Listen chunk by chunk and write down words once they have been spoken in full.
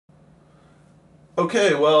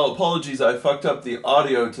Okay, well, apologies, I fucked up the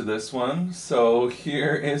audio to this one, so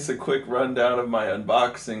here is a quick rundown of my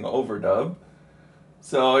unboxing overdub.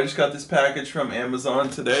 So I just got this package from Amazon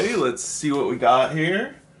today. Let's see what we got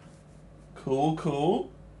here. Cool,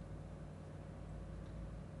 cool.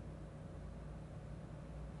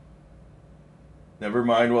 Never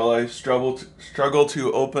mind while I struggle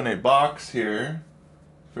to open a box here.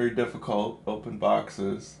 Very difficult, open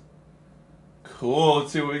boxes. Cool,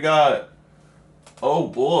 let's see what we got. Oh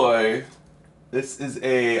boy. This is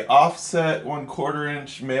a offset 1/4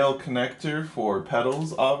 inch male connector for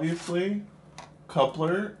pedals, obviously.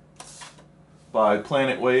 Coupler by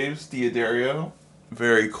Planet Waves Diodario.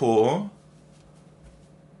 Very cool.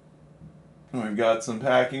 And we've got some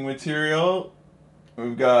packing material.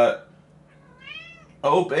 We've got,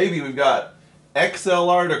 oh baby, we've got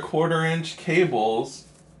XLR to 1/4 inch cables.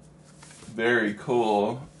 Very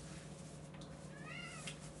cool.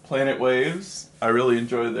 Planet Waves. I really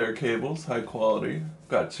enjoy their cables, high quality.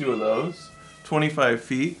 Got 2 of those. 25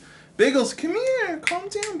 feet. Bagels, come here. Calm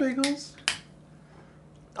down, Bagels.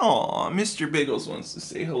 Aw, Mr. Bagels wants to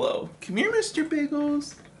say hello. Come here, Mr.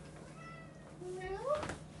 Bagels.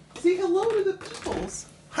 Say hello to the peoples.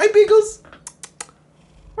 Hi, Bagels.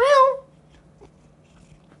 Meow.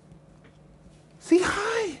 Say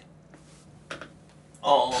hi.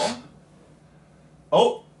 Aw.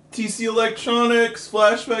 Oh, TC Electronics,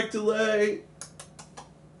 flashback delay.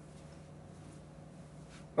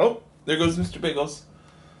 Oh, there goes Mr. Bagels.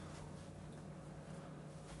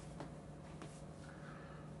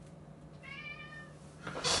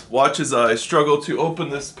 Watch as I struggle to open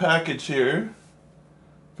this package here.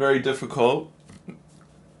 Very difficult.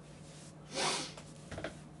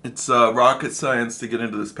 It's rocket science to get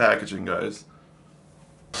into this packaging, guys.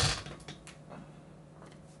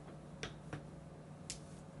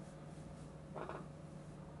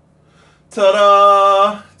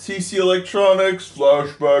 Ta-da! TC Electronics,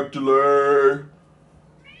 flashback delay.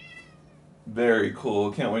 Very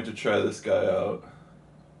cool. Can't wait to try this guy out.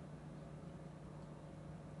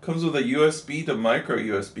 Comes with a USB to micro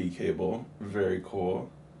USB cable. Very cool.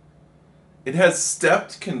 It has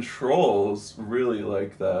stepped controls. Really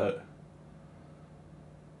like that.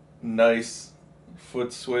 Nice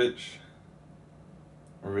foot switch.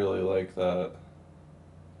 Really like that.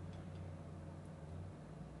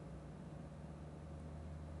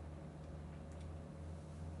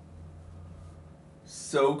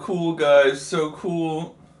 So cool, guys. So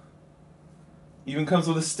cool. Even comes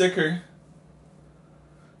with a sticker.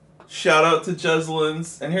 Shout out to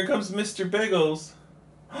Jeslins. And here comes Mr. Bagels.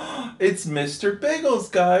 It's Mr.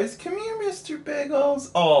 Bagels, guys. Come here, Mr.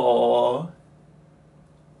 Bagels. Aww.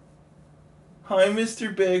 Hi,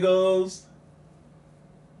 Mr. Bagels.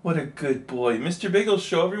 What a good boy. Mr. Bagels,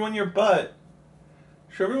 show everyone your butt.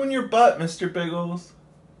 Show everyone your butt, Mr. Bagels.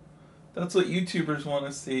 That's what YouTubers want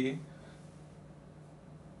to see.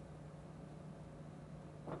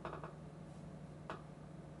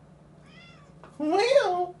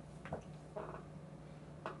 Well.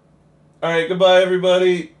 Alright, goodbye,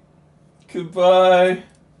 everybody. Goodbye.